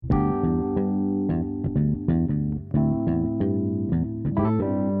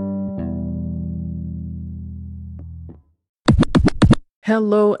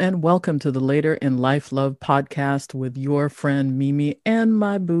Hello and welcome to the Later in Life Love podcast with your friend Mimi and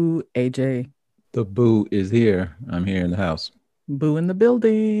my boo AJ. The boo is here. I'm here in the house. Boo in the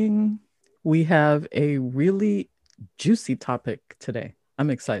building. We have a really juicy topic today. I'm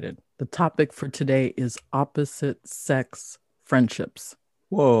excited. The topic for today is opposite sex friendships.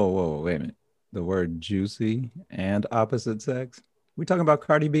 Whoa, wait a minute. The word juicy and opposite sex? We talking about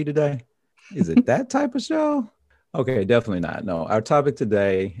Cardi B today? Is it that type of show? Okay, definitely not. No, our topic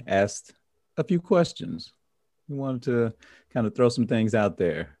today asked a few questions. We wanted to kind of throw some things out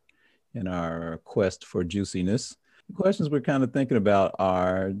there in our quest for juiciness. The questions we're kind of thinking about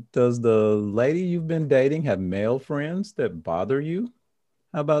are: does the lady you've been dating have male friends that bother you?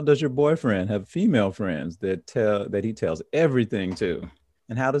 How about, does your boyfriend have female friends that he tells everything to?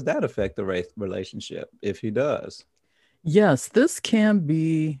 And how does that affect the relationship if he does? Yes, this can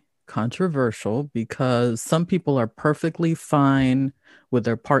be controversial because some people are perfectly fine with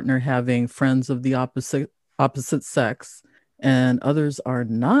their partner having friends of the opposite sex, and others are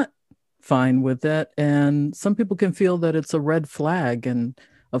not fine with that. And some people can feel that it's a red flag. And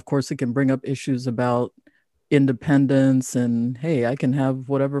of course, it can bring up issues about independence and hey, I can have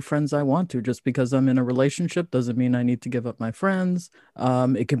whatever friends I want to. Just because I'm in a relationship doesn't mean I need to give up my friends.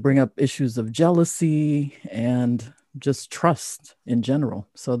 It can bring up issues of jealousy and just trust in general.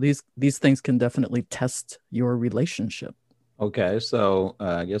 So these things can definitely test your relationship. Okay, so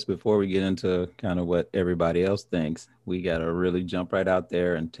I guess before we get into kind of what everybody else thinks, we got to really jump right out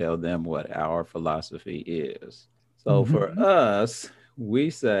there and tell them what our philosophy is. So for Mhm. us, we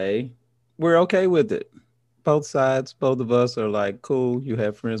say we're okay with it. Both sides, both of us are like, cool, you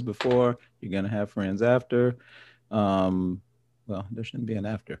have friends before, you're going to have friends after. Um, well, there shouldn't be an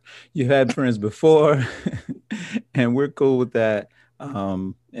after. You had friends before, and we're cool with that.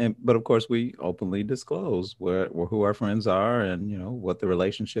 And but of course, we openly disclose who our friends are, and what the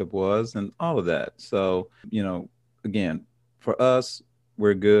relationship was, and all of that. So again, for us,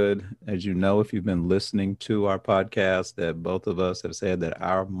 we're good. As you know, if you've been listening to our podcast, that both of us have said that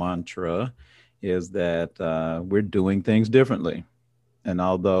our mantra is that we're doing things differently. And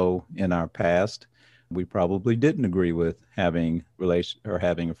although in our past we probably didn't agree with having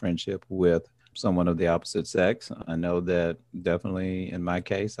having a friendship with someone of the opposite sex, I know that definitely in my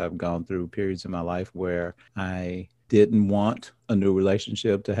case, I've gone through periods in my life where I didn't want a new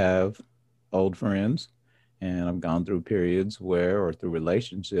relationship to have old friends. And I've gone through periods where, or through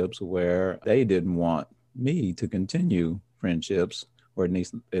relationships where they didn't want me to continue friendships, or at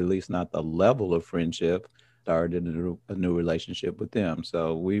least not the level of friendship started a new relationship with them.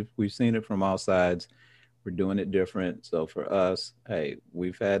 So we've seen it from all sides. We're doing it different. So for us, hey,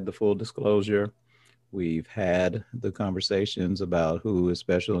 we've had the full disclosure. We've had the conversations about who is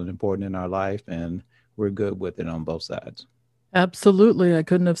special and important in our life, and we're good with it on both sides. Absolutely. I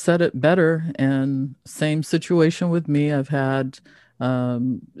couldn't have said it better. And same situation with me. I've had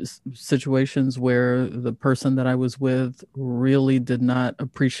situations where the person that I was with really did not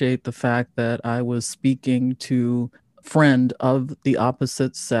appreciate the fact that I was speaking to a friend of the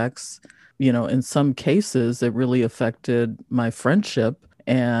opposite sex. In some cases, it really affected my friendship.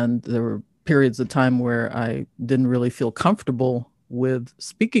 And there were periods of time where I didn't really feel comfortable with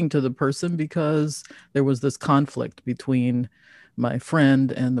speaking to the person because there was this conflict between my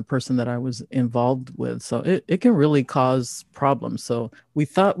friend and the person that I was involved with. So it can really cause problems. So we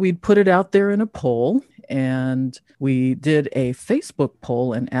thought we'd put it out there in a poll, and we did a Facebook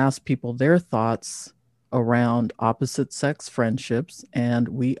poll and asked people their thoughts around opposite sex friendships. And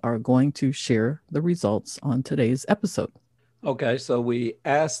we are going to share the results on today's episode. Okay, so we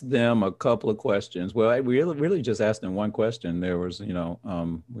asked them a couple of questions. Well, we really just asked them one question. There was,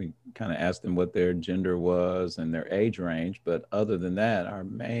 we kind of asked them what their gender was and their age range. But other than that, our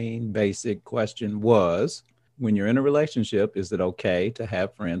main basic question was, when you're in a relationship, is it okay to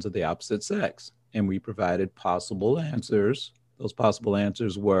have friends of the opposite sex? And we provided possible answers. Those possible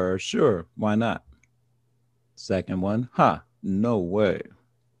answers were, sure, why not? Second one, no way.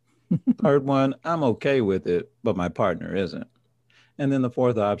 Third one, I'm okay with it, but my partner isn't. And then the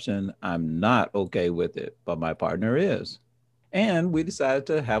fourth option, I'm not okay with it, but my partner is. And we decided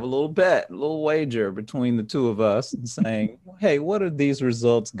to have a little bet, a little wager between the two of us, and saying, hey, what are these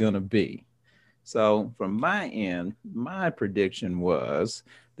results going to be? So, from my end, my prediction was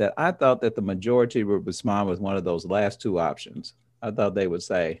that I thought that the majority would respond with one of those last two options. I thought they would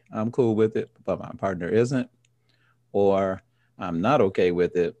say, I'm cool with it, but my partner isn't, or I'm not okay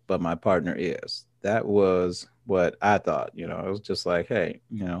with it, but my partner is. That was what I thought. It was just like, hey,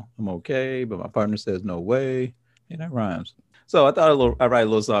 I'm okay, but my partner says no way. That rhymes. So I thought I'd write a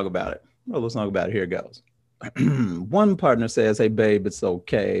little song about it. A little song about it. Here it goes. one partner says, "Hey, babe, it's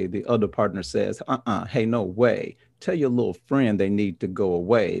okay." The other partner says, "Hey, no way. Tell your little friend they need to go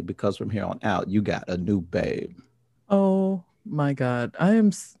away because from here on out, you got a new babe." Oh my God.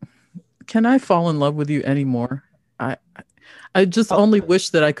 Can I fall in love with you anymore? I I just Oh, only wish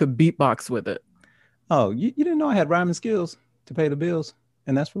that I could beatbox with it. oh, you didn't know I had rhyming skills to pay the bills,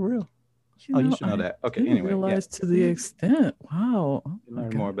 and that's for real. You Oh, you know, should know I that. Okay, didn't anyway, yeah. realize to the extent. Wow. Oh You my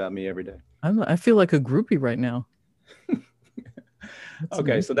learn God. more about me every day. I feel like a groupie right now. That's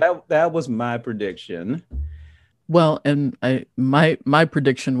Okay, so amazing. that was my prediction. Well, and my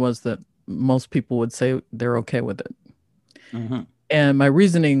prediction was that most people would say they're okay with it. Mhm. And my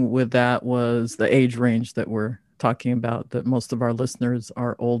reasoning with that was the age range that we're talking about, that most of our listeners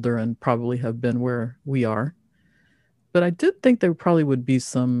are older and probably have been where we are. But I did think there probably would be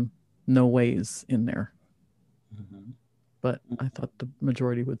some no ways in there. Mhm. But I thought the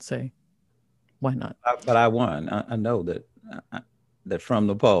majority would say, why not? But I won. I know that that from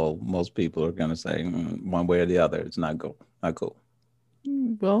the poll, most people are going to say one way or the other. It's not cool. Not cool.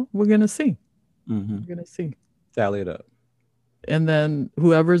 Well, we're going to see. Mm-hmm. We're going to see. Tally it up. And then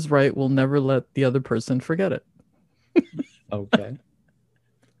whoever's right will never let the other person forget it. Okay.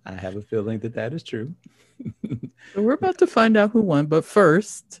 I have a feeling that that is true. So we're about to find out who won. But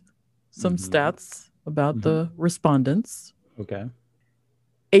first, some Mm-hmm. stats about Mm-hmm. the respondents. Okay.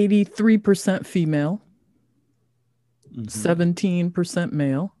 83% female, Mm-hmm. 17%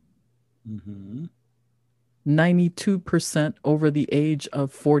 male, Mm-hmm. 92% over the age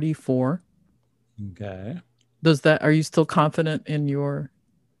of 44. Okay. Are you still confident in your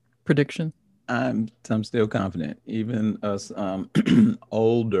prediction? I'm still confident. Even us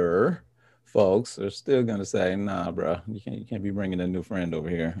older folks are still gonna say, "Nah, bro, you can't be bringing a new friend over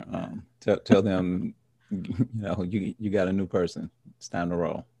here." Tell them, you got a new person. It's time to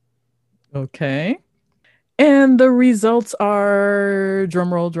roll. Okay. And the results are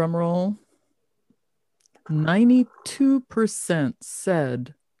drum roll. 92%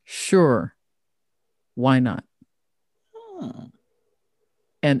 said, sure, why not? Hmm.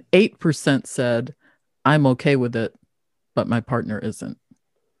 And 8% said, I'm okay with it, but my partner isn't.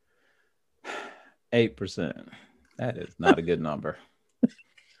 8%. That is not a good number.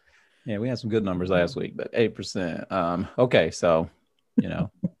 Yeah, we had some good numbers last week, but 8%. Okay, so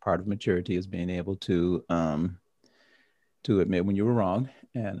part of maturity is being able to admit when you were wrong,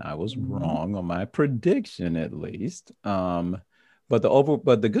 and I was Mhm. wrong on my prediction at least. But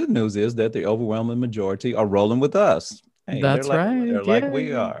the good news is that the overwhelming majority are rolling with us. Hey, they're That's like right. they're like we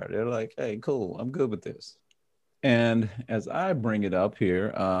Yay. are. They're like, hey, cool, I'm good with this. And as I bring it up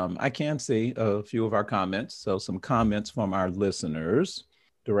here, I can see a few of our comments. So some comments from our listeners,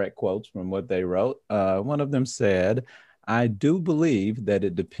 direct quotes from what they wrote. One of them said, "I do believe that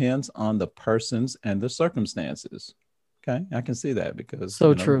it depends on the persons and the circumstances." Okay, I can see that because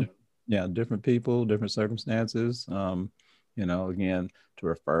So true. yeah, different people, different circumstances. Again, to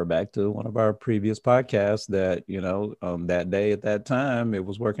refer back to one of our previous podcasts, that that day at that time it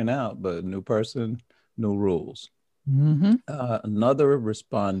was working out, but new person, new rules. Mm-hmm. Another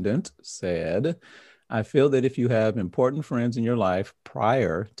respondent said, "I feel that if you have important friends in your life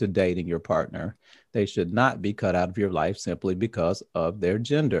prior to dating your partner, they should not be cut out of your life simply because of their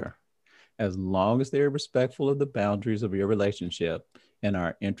gender. As long as they are respectful of the boundaries of your relationship and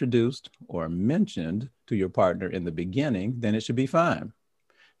are introduced or mentioned to your partner in the beginning, then it should be fine.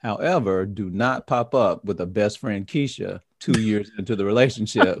 However, do not pop up with a best friend Keisha 2 years into the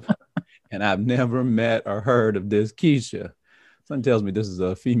relationship. And I've never met or heard of this Keisha." Something tells me this is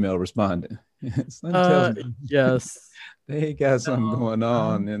a female respondent. Something tells Uh, me yes. they got something No. going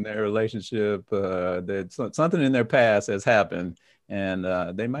on in their relationship. That something in their past has happened, and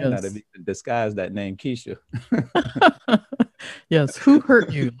they might not have Yes. even disguised that name Keisha. Yes. Who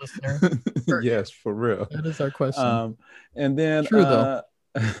hurt you, listener? Hurt you? Yes, for real. That is our question. Um, and then, True, though.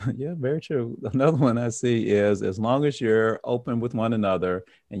 yeah, very true. Another one I see is, as long as you're open with one another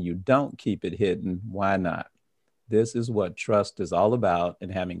and you don't keep it hidden, why not? This is what trust is all about,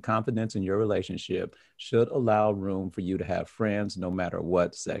 and having confidence in your relationship should allow room for you to have friends no matter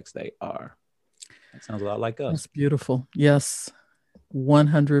what sex they are. That sounds a lot like us. That's beautiful. Yes.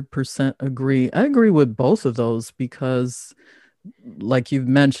 100% agree. I agree with both of those because, like you've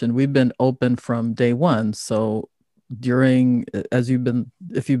mentioned, we've been open from day one. So, if you've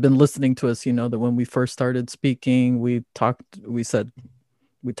been listening to us, you know that when we first started speaking, we talked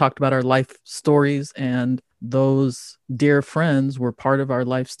about our life stories, and those dear friends were part of our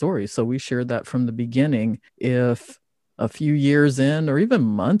life story. So, we shared that from the beginning. If a few years in, or even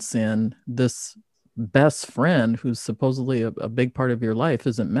months in, this best friend, who's supposedly a big part of your life,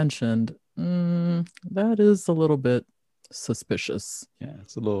 isn't mentioned, that is a little bit suspicious. Yeah,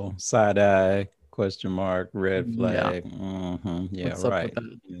 it's a little side eye, question mark, red Yeah. flag. Yeah, What's up with right.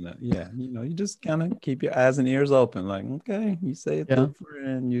 that? Yeah, you just kind of keep your eyes and ears open. Like, okay, you say it's a Yeah.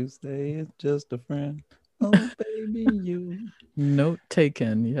 friend, you say it's just a friend. Oh, baby, you. Note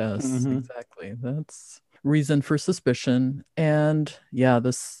taken. Yes, Hmm. exactly. That's reason for suspicion. And yeah,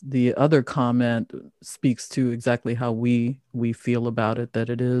 the other comment speaks to exactly how we feel about it, that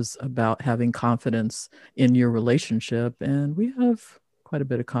it is about having confidence in your relationship. And we have quite a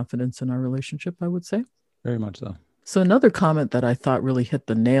bit of confidence in our relationship, I would say. Very much so. So another comment that I thought really hit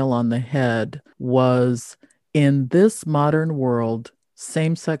the nail on the head was, in this modern world,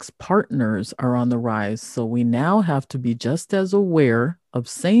 same-sex partners are on the rise. So we now have to be just as aware of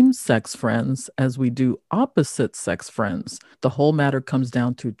same-sex friends as we do opposite-sex friends. The whole matter comes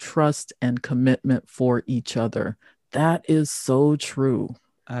down to trust and commitment for each other. That is so true.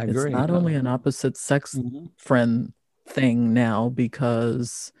 I It's agree. not only an opposite sex Mhm. friend thing now,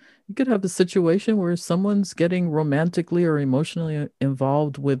 because you could have a situation where someone's getting romantically or emotionally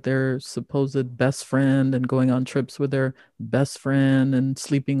involved with their supposed best friend and going on trips with their best friend and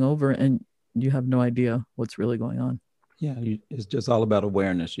sleeping over, and you have no idea what's really going on. Yeah, it's just all about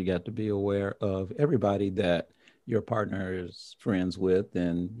awareness. You got to be aware of everybody that your partner is friends with,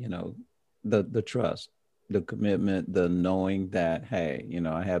 and the trust, the commitment, the knowing that, hey,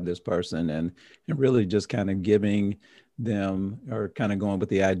 I have this person, and really just kind of giving them, or kind of going with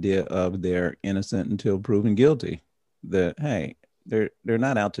the idea of they're innocent until proven guilty. That, hey, they're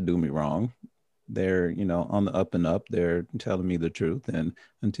not out to do me wrong. They're on the up and up. They're telling me the truth, and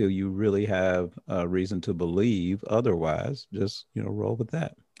until you really have a reason to believe otherwise, just roll with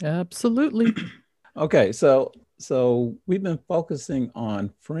that. Absolutely. Okay, so we've been focusing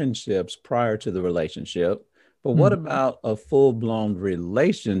on friendships prior to the relationship, but what Mhm. about a full-blown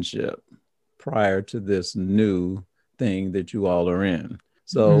relationship prior to this new thing that you all are in?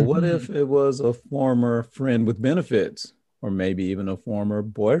 So what Mhm. if it was a former friend with benefits, or maybe even a former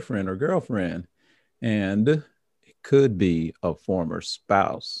boyfriend or girlfriend? And it could be a former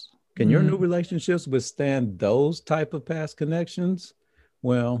spouse. Can your new Mm. relationships withstand those type of past connections?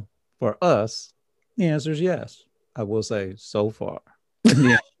 Well, for us, the answer is yes. I will say so far.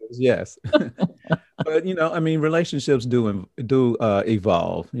 The answer is yes. But I mean, relationships do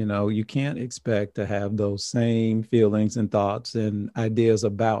evolve. You can't expect to have those same feelings and thoughts and ideas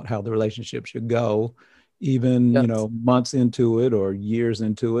about how the relationship should go, even Yes. months into it or years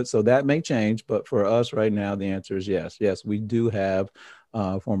into it. So that may change. But for us right now, the answer is yes. Yes, we do have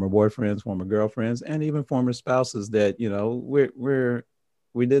former boyfriends, former girlfriends, and even former spouses that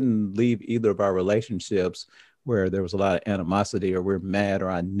we didn't leave either of our relationships where there was a lot of animosity, or we're mad, or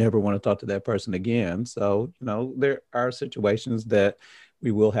I never want to talk to that person again. So, there are situations that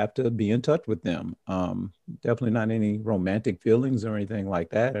we will have to be in touch with them. Definitely not any romantic feelings or anything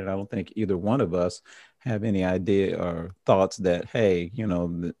like that. And I don't think either one of us have any idea or thoughts that, hey,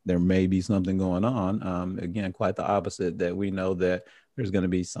 there may be something going on. Again, quite the opposite, that we know that there's going to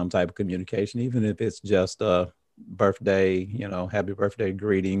be some type of communication, even if it's just a birthday, happy birthday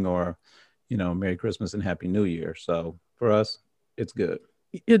greeting, or Merry Christmas and Happy New Year. So for us, it's good.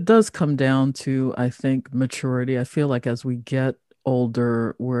 It does come down to, I think, maturity. I feel like as we get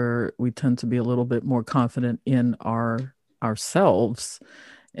older, where we tend to be a little bit more confident in ourselves.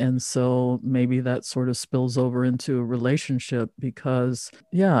 And so maybe that sort of spills over into a relationship, because,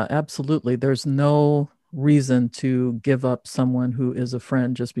 yeah, absolutely. There's no reason to give up someone who is a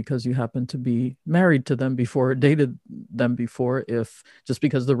friend just because you happen to be married to them before, or dated them before. If just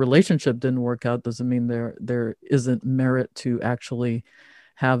because the relationship didn't work out doesn't mean there isn't merit to actually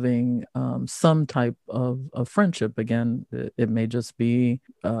having some type of friendship. Again, it may just be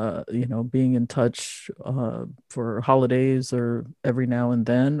being in touch for holidays or every now and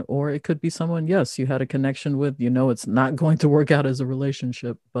then, or it could be someone, yes, you had a connection with, it's not going to work out as a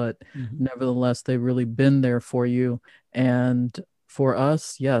relationship, but Mhm. nevertheless, they've really been there for you. And for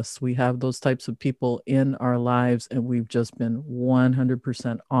us, yes, we have those types of people in our lives, and we've just been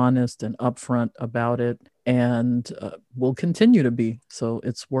 100% honest and upfront about it, and will continue to be. So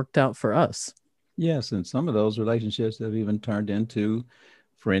it's worked out for us. Yes, and some of those relationships have even turned into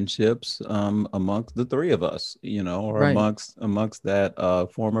friendships amongst the three of us, or Right. amongst that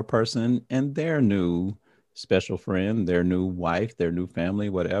former person and their new special friend, their new wife, their new family,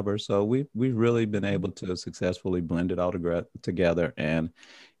 whatever. So we've really been able to successfully blend it all together, and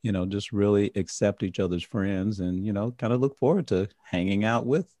just really accept each other's friends, and kind of look forward to hanging out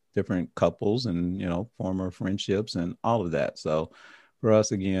with different couples and former friendships and all of that. So for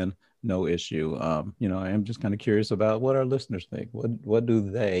us, again, no issue. I am just kind of curious about what our listeners think. What do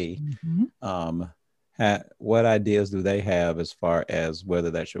they what ideas do they have as far as whether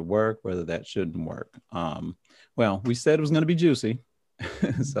that should work, whether that shouldn't work? Well, we said it was going to be juicy.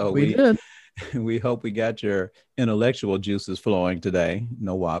 So we did. We hope we got your intellectual juices flowing today.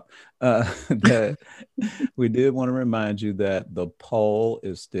 No WAP. That we did want to remind you that the poll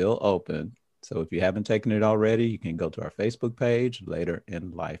is still open. So if you haven't taken it already, you can go to our Facebook page, Later in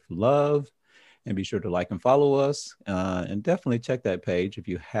Life Love, and be sure to like and follow us. And definitely check that page if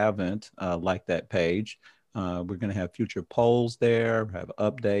you haven't liked that page. We're going to have future polls there, have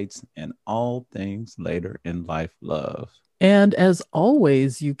updates, and all things Later in Life Love. And as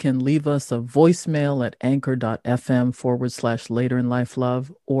always, you can leave us a voicemail at anchor.fm/Later in Life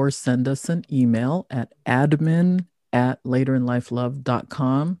Love, or send us an email at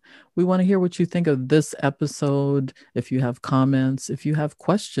admin@laterinlifelove.com. We want to hear what you think of this episode. If you have comments, if you have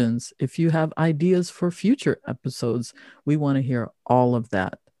questions, if you have ideas for future episodes, we want to hear all of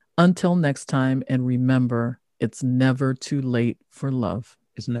that. Until next time, and remember, it's never too late for love.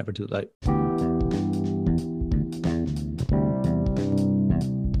 It's never too late.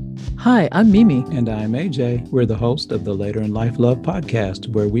 Hi, I'm Mimi. And I'm AJ. We're the host of the Later in Life Love podcast,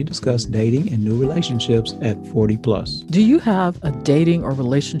 where we discuss dating and new relationships at 40 plus. Do you have a dating or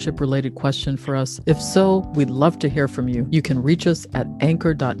relationship related question for us? If so, we'd love to hear from you. You can reach us at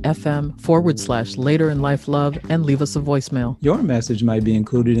anchor.fm/Later in Life Love and leave us a voicemail. Your message might be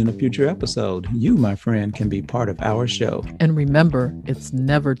included in a future episode. You, my friend, can be part of our show. And remember, it's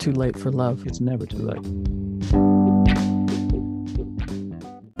never too late for love. It's never too late.